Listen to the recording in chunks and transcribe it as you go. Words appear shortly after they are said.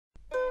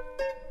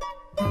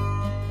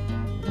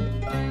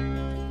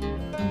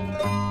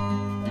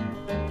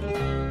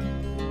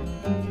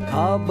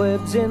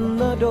Cobwebs in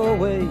the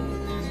doorway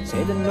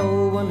say that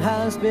no one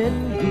has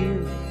been here.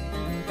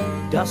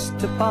 Dust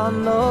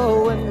upon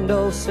the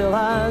windowsill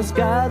has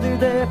gathered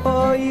there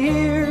for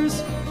years,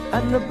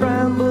 and the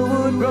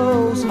bramblewood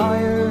grows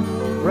higher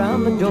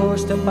round the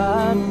doorstep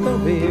at the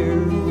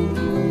rear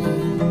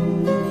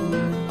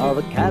of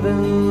a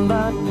cabin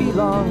that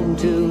belonged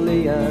to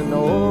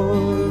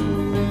Lenore.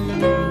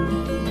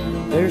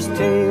 There's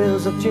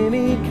tales of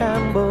Jimmy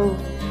Campbell,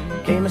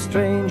 came a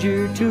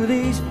stranger to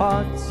these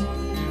parts.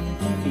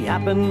 He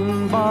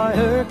happened by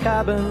her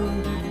cabin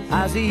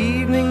as the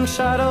evening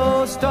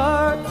shadows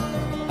start,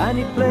 and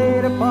he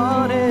played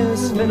upon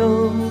his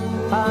fiddle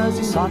as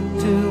he sought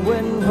to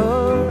win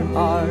her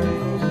heart.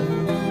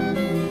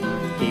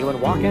 He went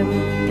walking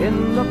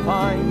in the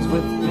pines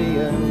with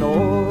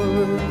Lenore.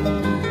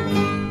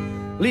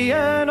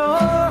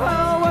 Lenore,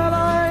 how well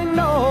I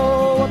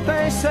know what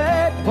they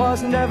said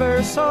was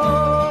never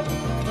so,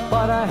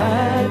 but I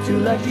had to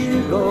let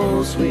you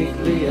go, sweet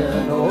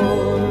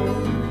Lenore.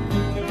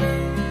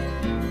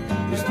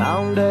 He was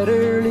found at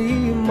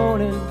early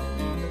morning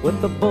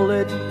with a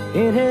bullet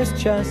in his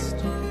chest.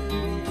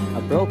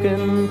 A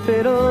broken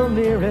fiddle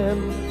near him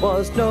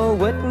was no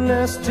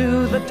witness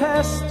to the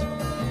test.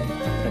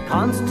 The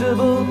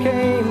constable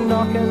came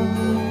knocking,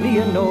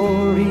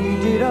 Lenore he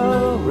did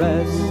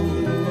arrest.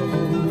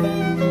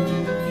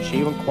 She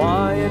went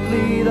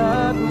quietly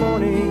that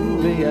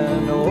morning,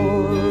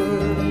 Lenore.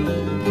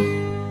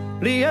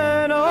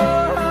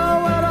 Lenore, how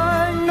well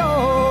I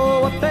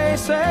know what they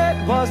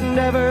said was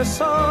never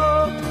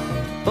so,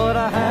 but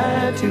I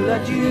had to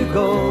let you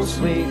go,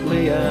 sweet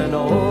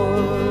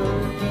Lenore.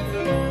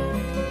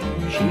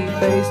 She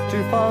faced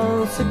her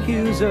false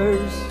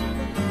accusers,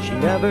 she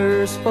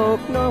never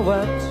spoke nor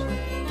wept,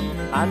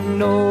 and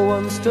no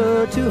one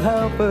stood to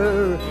help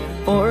her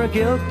for a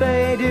guilt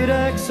they did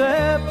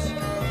accept.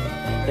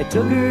 They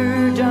took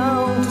her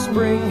down to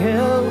Spring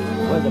Hill,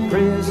 where the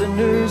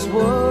prisoners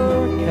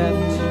were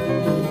kept,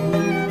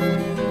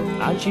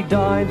 and she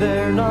died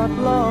there not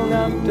long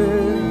after,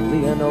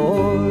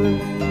 Lenore.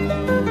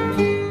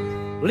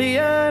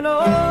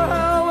 Lenore,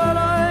 how well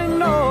I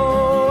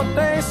know what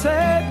they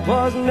said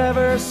was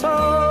never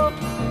so,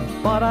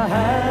 but I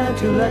had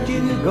to let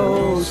you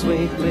go,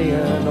 sweet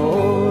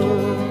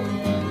Lenore.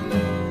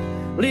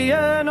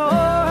 Lenore,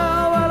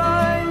 how well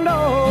I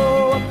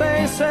know what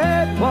they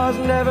said was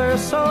never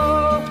so,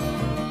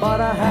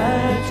 but I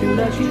had to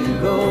let you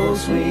go,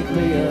 sweet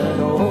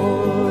Lenore.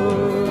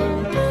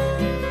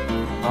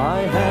 I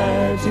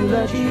had to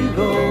let you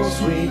go,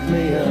 sweet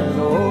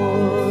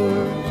Lenore.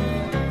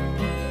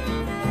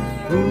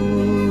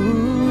 Ooh.